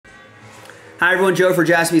Hi everyone, Joe for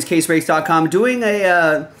jaspyscasebreaks.com. Doing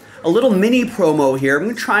a little mini promo here.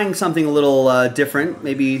 I'm trying something a little different,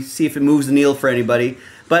 maybe see if it moves the needle for anybody.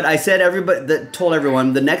 But I said told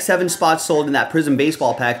everyone the next 7 spots sold in that PRIZM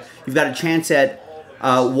baseball pack, you've got a chance at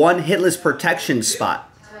 1 hitless protection spot.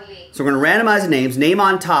 So we're going to randomize the names. Name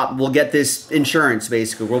on top will get this insurance,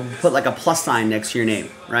 basically. We'll put like a plus sign next to your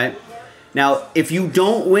name, right? Now, if you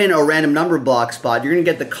don't win a random number block spot, you're going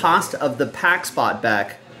to get the cost of the pack spot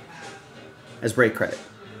back as break credit.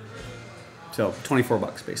 So 24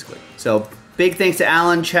 bucks basically. So big thanks to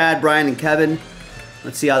Alan, Chad, Brian, and Kevin.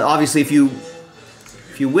 Let's see how, obviously if you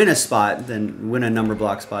win a spot, then win a number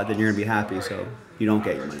block spot, then you're gonna be happy, so you don't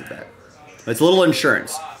get your money back. But it's a little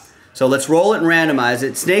insurance. So let's roll it and randomize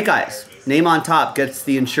it. Snake Eyes, name on top gets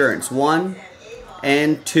the insurance. 1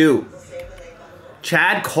 and 2.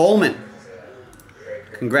 Chad Coleman.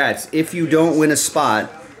 Congrats. If you don't win a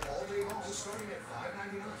spot,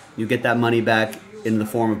 you get that money back in the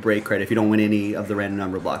form of break credit if you don't win any of the random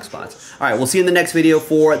number block spots. All right, we'll see you in the next video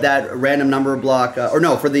for that random number block, for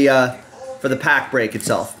the pack break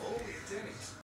itself.